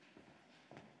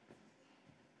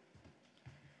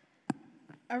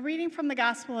A reading from the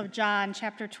Gospel of John,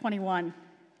 chapter 21.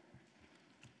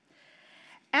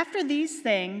 After these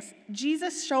things,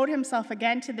 Jesus showed himself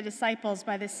again to the disciples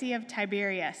by the Sea of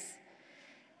Tiberias.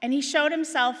 And he showed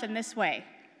himself in this way.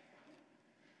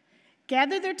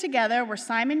 Gathered there together were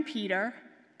Simon Peter,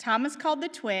 Thomas called the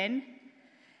twin,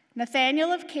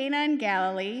 Nathanael of Cana in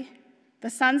Galilee, the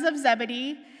sons of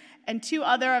Zebedee, and two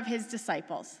other of his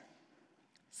disciples.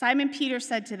 Simon Peter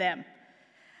said to them,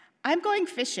 "I'm going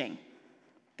fishing."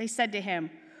 They said to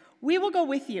him, "We will go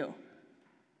with you."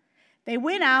 They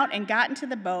went out and got into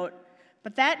the boat,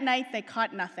 but that night they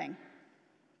caught nothing.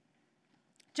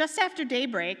 Just after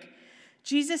daybreak,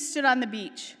 Jesus stood on the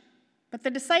beach, but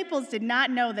the disciples did not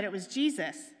know that it was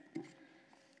Jesus.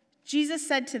 Jesus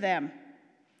said to them,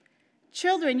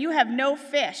 "Children, you have no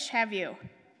fish, have you?"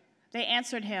 They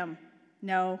answered him,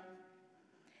 "No."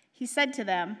 He said to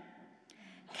them,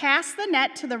 "Cast the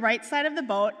net to the right side of the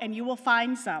boat, and you will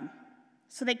find some."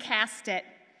 So they cast it,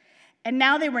 and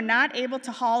now they were not able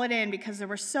to haul it in because there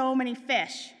were so many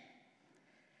fish.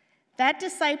 That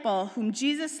disciple whom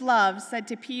Jesus loved said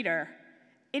to Peter,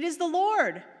 "It is the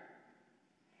Lord."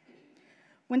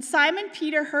 When Simon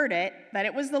Peter heard it, that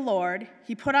it was the Lord,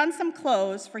 he put on some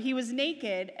clothes, for he was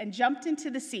naked, and jumped into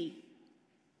the sea.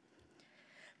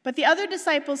 But the other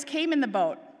disciples came in the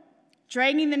boat,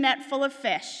 dragging the net full of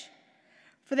fish,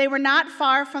 for they were not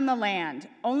far from the land,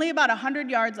 only about 100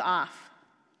 yards off.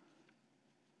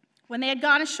 When they had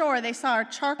gone ashore, they saw a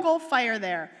charcoal fire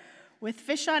there, with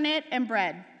fish on it and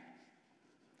bread.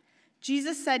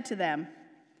 Jesus said to them,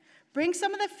 "Bring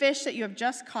some of the fish that you have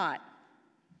just caught."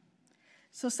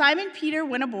 So Simon Peter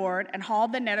went aboard and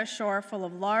hauled the net ashore full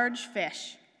of large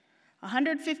fish,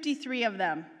 153 of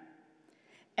them.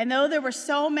 And though there were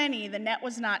so many, the net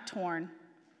was not torn.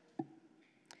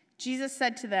 Jesus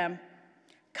said to them,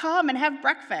 "Come and have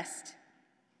breakfast."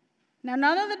 Now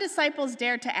none of the disciples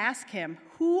dared to ask him,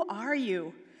 "Who are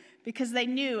you?" because they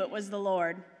knew it was the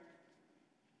Lord.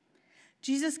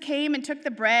 Jesus came and took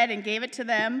the bread and gave it to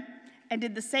them, and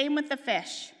did the same with the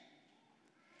fish.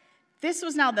 This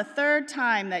was now the third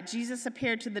time that Jesus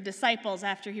appeared to the disciples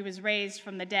after he was raised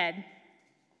from the dead.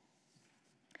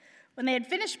 When they had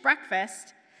finished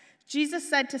breakfast, Jesus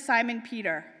said to Simon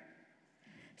Peter,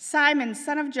 "Simon,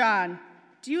 son of John,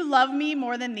 do you love me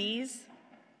more than these?"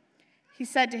 He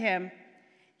said to him,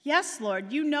 "Yes,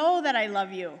 Lord, you know that I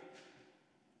love you."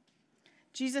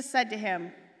 Jesus said to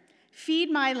him,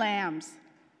 "Feed my lambs."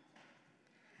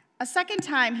 A second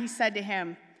time he said to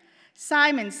him,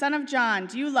 "Simon, son of John,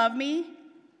 do you love me?"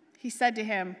 He said to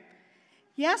him,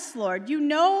 "Yes, Lord, you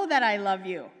know that I love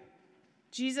you."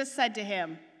 Jesus said to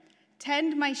him,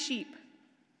 "Tend my sheep."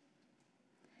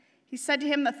 He said to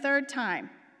him the third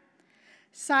time,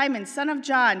 "Simon, son of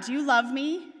John, do you love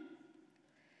me?"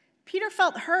 Peter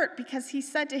felt hurt because he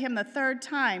said to him the third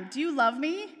time, "Do you love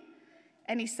me?"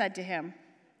 And he said to him,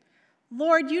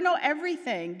 "Lord, you know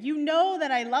everything. You know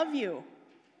that I love you."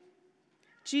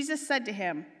 Jesus said to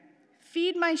him,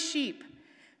 "Feed my sheep.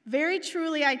 Very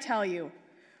truly I tell you,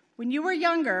 when you were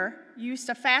younger, you used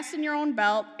to fasten your own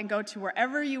belt and go to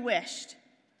wherever you wished.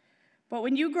 But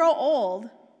when you grow old,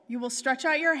 you will stretch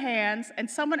out your hands,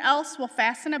 and someone else will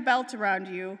fasten a belt around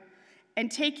you and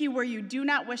take you where you do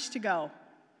not wish to go."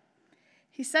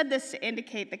 He said this to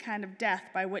indicate the kind of death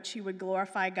by which he would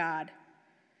glorify God.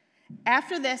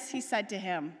 After this, he said to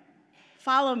him,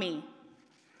 "Follow me."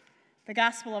 The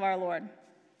gospel of our Lord.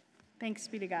 Thanks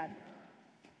be to God.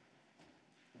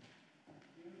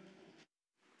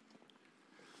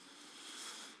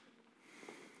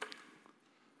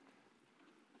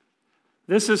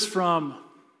 This is from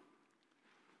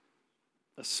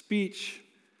a speech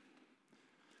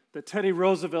that Teddy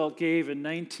Roosevelt gave in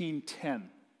 1910.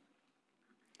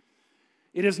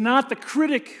 It is not the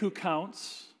critic who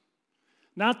counts,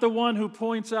 not the one who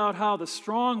points out how the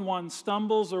strong one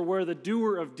stumbles or where the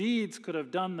doer of deeds could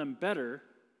have done them better.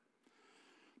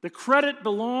 The credit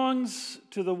belongs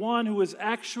to the one who is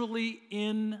actually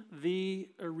in the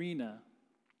arena,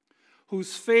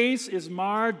 whose face is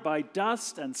marred by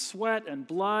dust and sweat and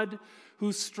blood,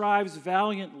 who strives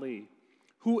valiantly,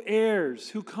 who errs,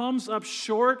 who comes up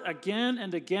short again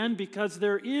and again, because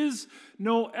there is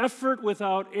no effort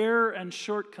without error and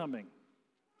shortcoming,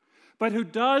 but who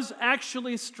does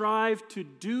actually strive to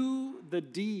do the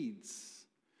deeds,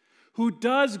 who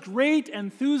does great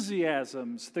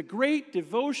enthusiasms, the great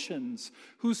devotions,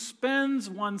 who spends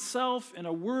oneself in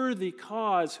a worthy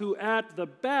cause, who at the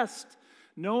best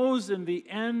knows in the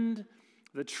end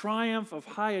the triumph of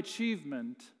high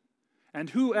achievement,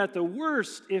 and who at the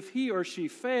worst, if he or she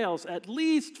fails, at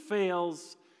least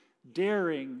fails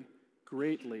daring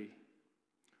greatly,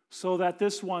 so that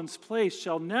this one's place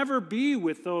shall never be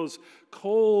with those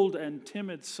cold and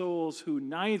timid souls who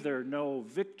neither know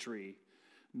victory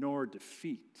nor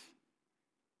defeat.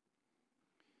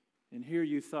 And here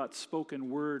you thought spoken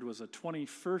word was a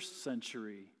 21st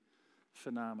century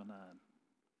phenomenon.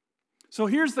 So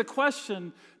here's the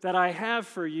question that I have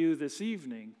for you this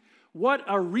evening. What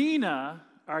arena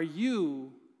are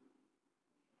you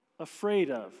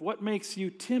afraid of? What makes you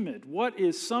timid? What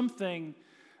is something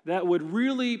that would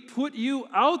really put you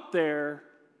out there,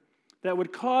 that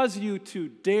would cause you to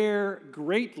dare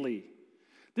greatly?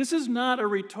 This is not a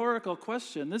rhetorical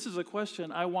question. This is a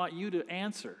question I want you to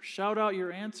answer. Shout out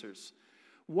your answers.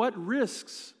 What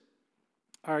risks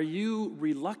are you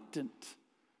reluctant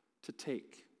to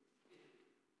take?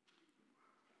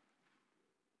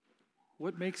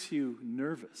 What makes you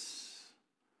nervous?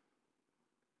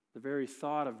 The very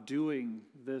thought of doing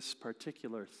this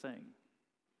particular thing.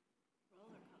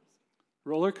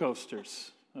 Roller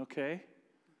coasters, okay?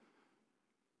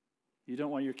 You don't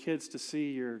want your kids to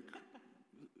see your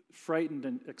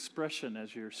frightened expression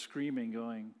as you're screaming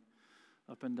going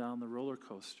up and down the roller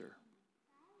coaster.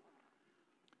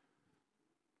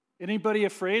 Anybody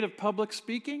afraid of public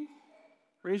speaking?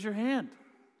 Raise your hand.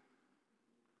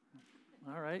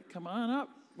 All right, come on up.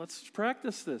 Let's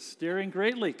practice this. Daring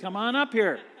greatly. Come on up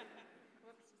here.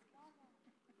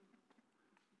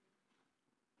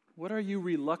 What are you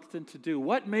reluctant to do?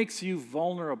 What makes you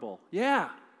vulnerable? Yeah.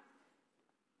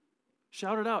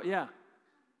 Shout it out, yeah.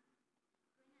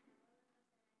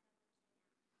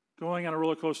 Going on a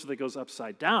roller coaster that goes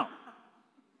upside down.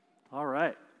 All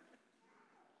right.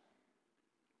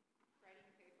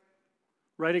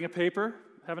 Writing a paper,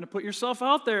 having to put yourself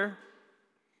out there,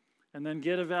 and then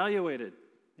get evaluated.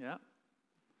 Yeah.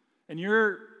 And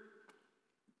you're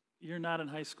not in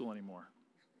high school anymore.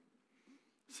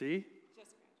 See?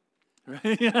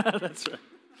 Right? Yeah, that's right.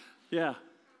 Yeah.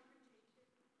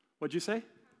 What'd you say?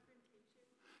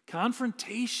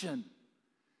 Confrontation.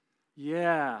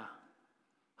 Yeah.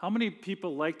 How many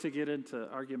people like to get into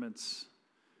arguments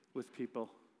with people?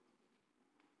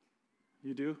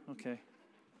 You do? Okay.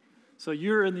 So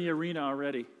you're in the arena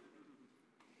already.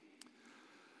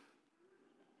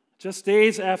 Just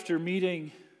days after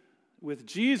meeting with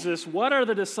Jesus, what are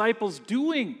the disciples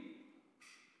doing?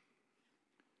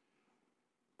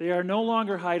 They are no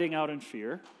longer hiding out in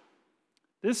fear.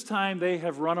 This time they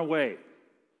have run away.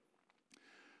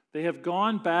 They have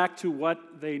gone back to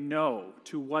what they know,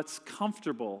 to what's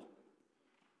comfortable.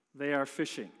 They are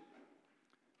fishing.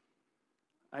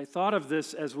 I thought of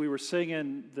this as we were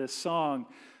singing this song,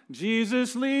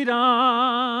 Jesus, lead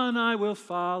on, I will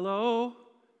follow.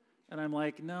 And I'm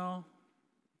like, no,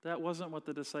 that wasn't what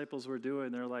the disciples were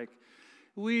doing. They're like,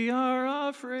 we are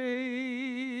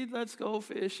afraid, let's go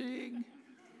fishing.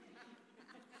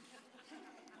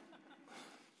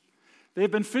 They've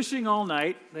been fishing all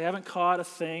night. They haven't caught a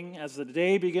thing. As the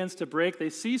day begins to break, they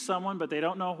see someone, but they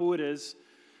don't know who it is,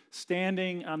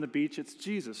 standing on the beach. It's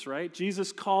Jesus, right?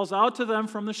 Jesus calls out to them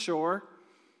from the shore.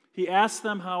 He asks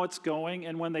them how it's going,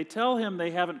 and when they tell him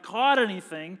they haven't caught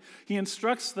anything, he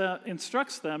instructs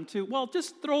them to, well,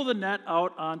 just throw the net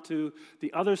out onto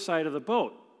the other side of the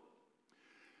boat.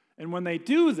 And when they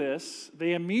do this,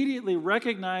 they immediately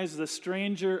recognize the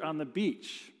stranger on the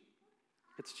beach.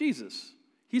 It's Jesus.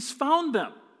 He's found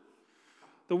them.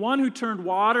 The one who turned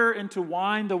water into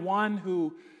wine, the one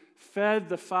who fed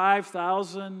the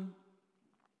 5,000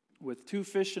 with 2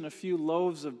 fish and a few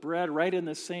loaves of bread right in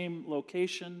the same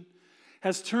location,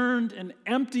 has turned an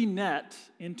empty net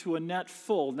into a net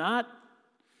full. Not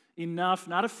enough,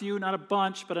 not a few, not a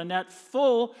bunch, but a net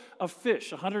full of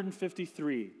fish,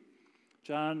 153.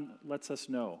 John lets us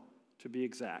know, to be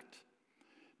exact.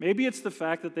 Maybe it's the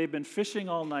fact that they've been fishing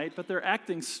all night, but they're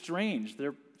acting strange.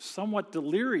 They're somewhat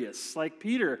delirious, like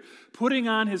Peter, putting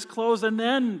on his clothes and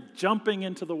then jumping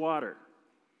into the water.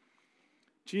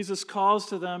 Jesus calls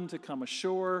to them to come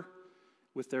ashore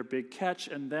with their big catch,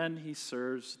 and then he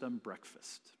serves them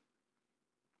breakfast.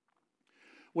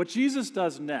 What Jesus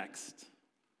does next,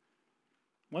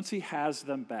 once he has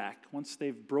them back, once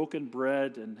they've broken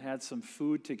bread and had some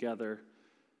food together,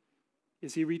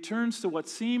 is he returns to what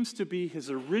seems to be his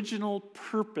original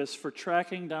purpose for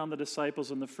tracking down the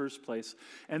disciples in the first place,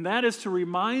 and that is to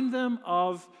remind them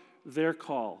of their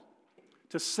call,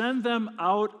 to send them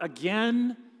out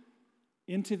again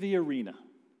into the arena,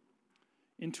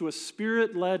 into a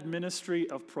spirit-led ministry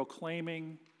of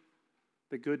proclaiming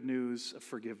the good news of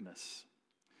forgiveness.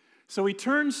 So he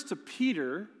turns to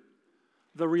Peter,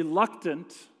 the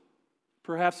reluctant,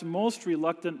 perhaps most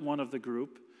reluctant one of the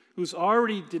group, who's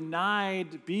already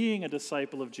denied being a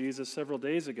disciple of Jesus several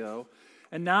days ago,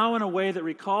 And now, in a way that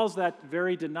recalls that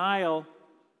very denial,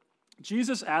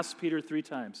 Jesus asks Peter 3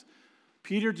 times,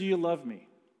 "Peter, do you love me?"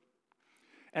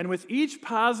 And with each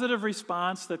positive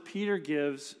response that Peter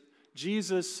gives,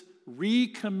 Jesus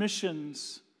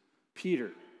recommissions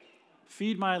Peter.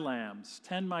 Feed my lambs,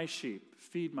 tend my sheep,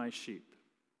 feed my sheep.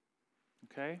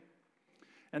 Okay?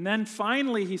 And then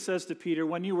finally he says to Peter,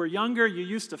 when you were younger, you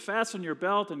used to fasten your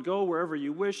belt and go wherever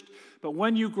you wished. But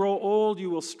when you grow old, you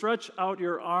will stretch out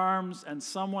your arms and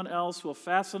someone else will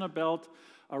fasten a belt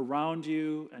around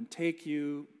you and take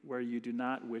you where you do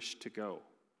not wish to go.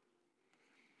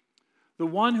 The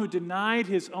one who denied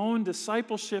his own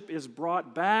discipleship is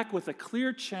brought back with a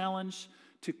clear challenge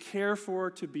to care for,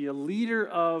 to be a leader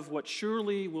of what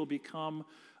surely will become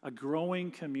a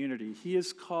growing community. He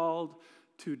is called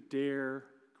to dare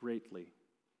greatly.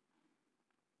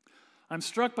 I'm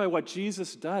struck by what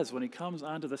Jesus does when he comes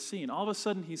onto the scene. All of a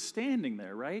sudden, he's standing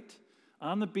there, right?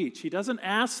 On the beach. He doesn't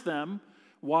ask them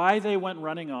why they went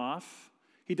running off.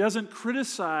 He doesn't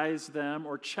criticize them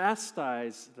or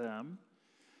chastise them,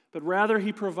 but rather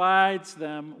he provides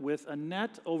them with a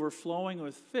net overflowing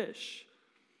with fish,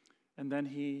 and then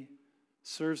he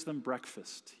serves them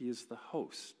breakfast. He is the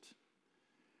host.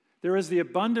 There is the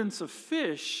abundance of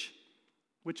fish,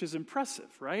 which is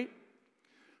impressive, right?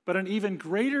 But an even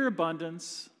greater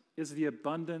abundance is the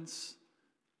abundance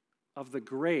of the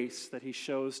grace that he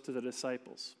shows to the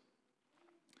disciples.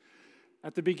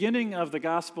 At the beginning of the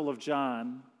Gospel of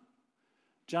John,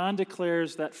 John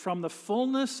declares that from the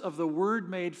fullness of the Word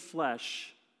made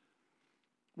flesh,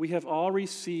 we have all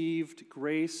received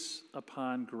grace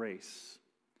upon grace.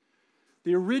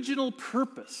 The original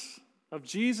purpose of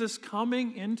Jesus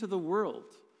coming into the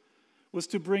world was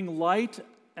to bring light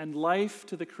and life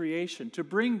to the creation, to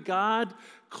bring God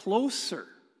closer,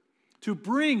 to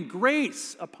bring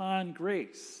grace upon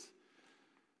grace.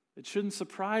 It shouldn't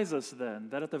surprise us then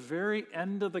that at the very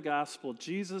end of the gospel,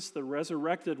 Jesus, the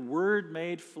resurrected Word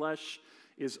made flesh,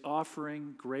 is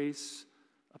offering grace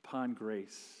upon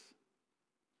grace.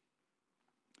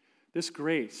 This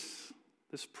grace,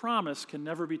 this promise can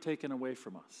never be taken away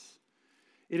from us.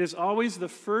 It is always the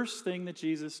first thing that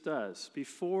Jesus does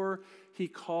before he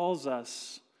calls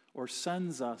us or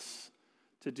sends us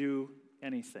to do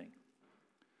anything.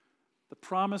 The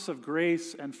promise of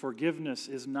grace and forgiveness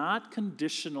is not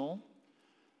conditional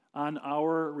on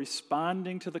our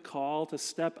responding to the call to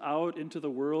step out into the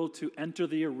world, to enter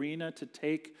the arena, to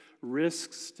take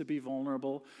risks, to be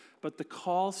vulnerable, but the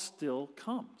call still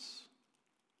comes.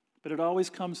 But it always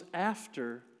comes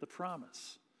after the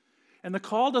promise. And the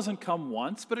call doesn't come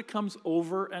once, but it comes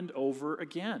over and over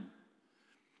again.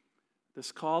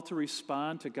 This call to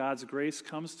respond to God's grace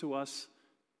comes to us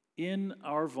in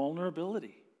our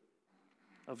vulnerability.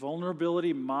 A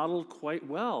vulnerability modeled quite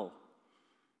well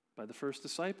by the first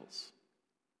disciples.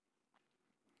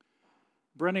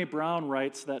 Brené Brown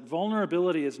writes that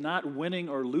vulnerability is not winning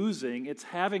or losing, it's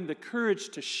having the courage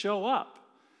to show up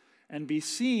and be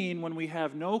seen when we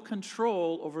have no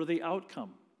control over the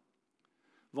outcome.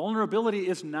 Vulnerability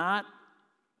is not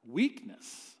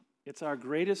weakness, it's our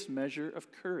greatest measure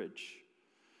of courage.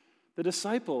 The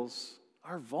disciples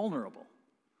are vulnerable.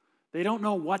 They don't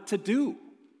know what to do.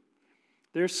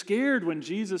 They're scared when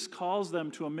Jesus calls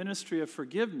them to a ministry of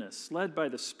forgiveness led by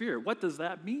the Spirit. What does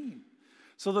that mean?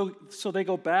 So they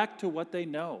go back to what they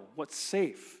know, what's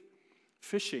safe,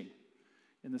 fishing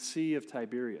in the Sea of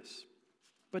Tiberias.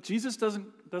 But Jesus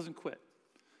doesn't quit.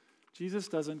 Jesus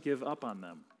doesn't give up on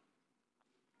them.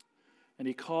 And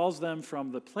he calls them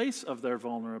from the place of their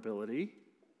vulnerability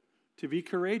to be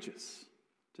courageous,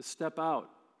 to step out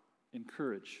in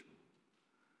courage.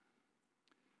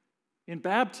 In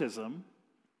baptism,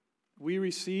 we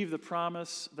receive the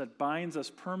promise that binds us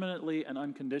permanently and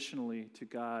unconditionally to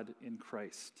God in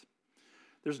Christ.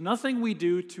 There's nothing we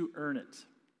do to earn it.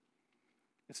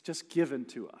 It's just given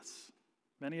to us.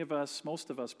 Many of us, most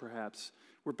of us perhaps,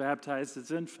 were baptized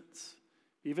as infants.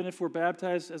 Even if we're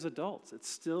baptized as adults, it's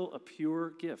still a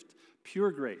pure gift,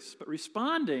 pure grace. But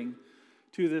responding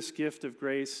to this gift of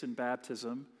grace in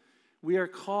baptism, we are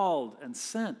called and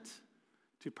sent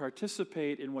to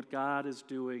participate in what God is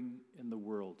doing in the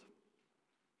world.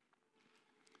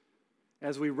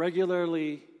 As we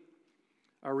regularly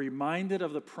are reminded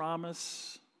of the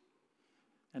promise,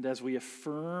 and as we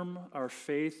affirm our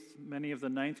faith, many of the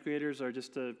ninth graders are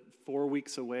just 4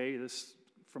 weeks away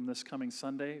from this coming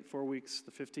Sunday, 4 weeks,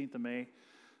 the 15th of May,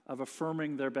 of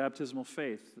affirming their baptismal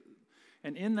faith.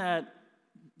 And in that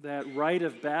rite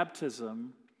of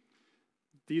baptism,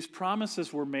 these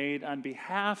promises were made on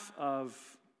behalf of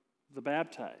the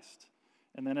baptized.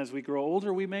 And then as we grow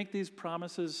older, we make these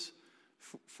promises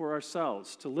for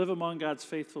ourselves, to live among God's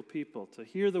faithful people, to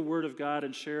hear the word of God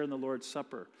and share in the Lord's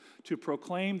Supper, to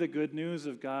proclaim the good news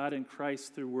of God and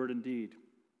Christ through word and deed,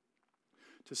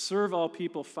 to serve all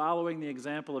people following the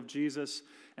example of Jesus,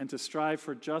 and to strive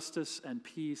for justice and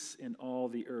peace in all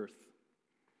the earth.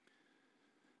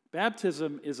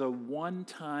 Baptism is a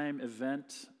one-time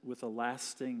event with a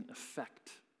lasting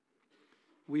effect.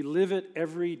 We live it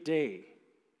every day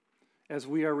as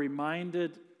we are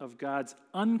reminded of God's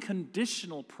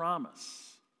unconditional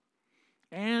promise,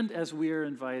 and as we are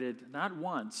invited not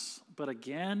once, but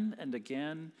again and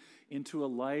again into a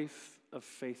life of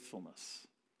faithfulness.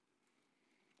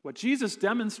 What Jesus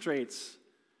demonstrates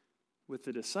with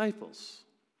the disciples,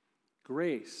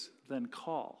 grace, then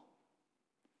call,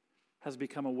 has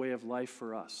become a way of life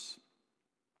for us.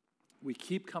 We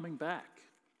keep coming back,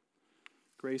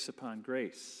 grace upon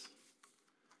grace.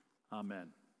 Amen.